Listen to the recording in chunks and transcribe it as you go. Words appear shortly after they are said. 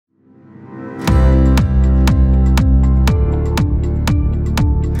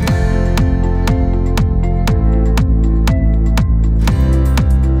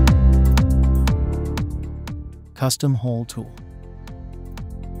Custom Hole tool.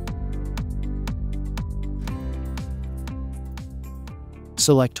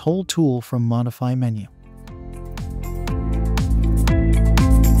 Select Hole tool from Modify menu.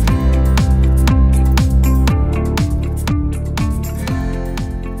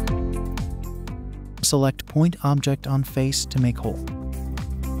 Select Point Object on Face to make hole.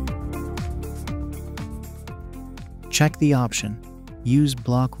 Check the option Use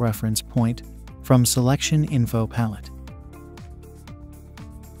Block Reference Point from Selection Info palette.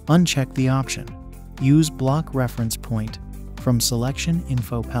 Uncheck the option Use Block Reference Point from Selection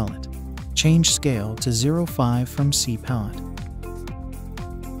Info palette. Change Scale to 0.5 from C palette.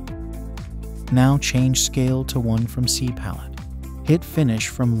 Now change Scale to 1 from C palette. Hit Finish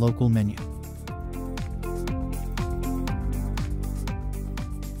from Local menu.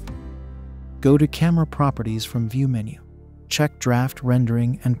 Go to Camera Properties from View menu. Check Draft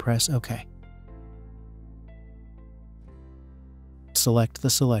Rendering and press OK. Select the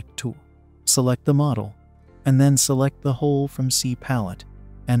Select tool. Select the model, and then select the hole from C palette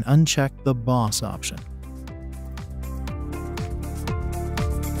and uncheck the Boss option.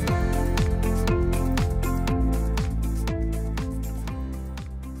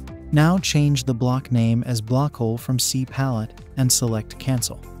 Now change the block name as Block Hole from C palette and select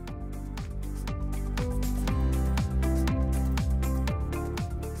Cancel.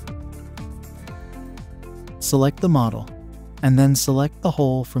 Select the model, and then select the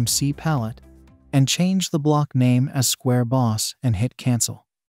hole from C palette and change the block name as Square Boss and hit Cancel.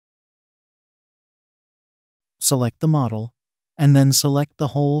 Select the model, and then select the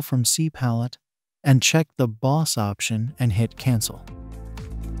hole from C palette and check the Boss option and hit Cancel.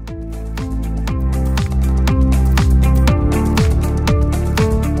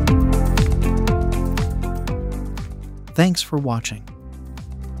 Thanks for watching.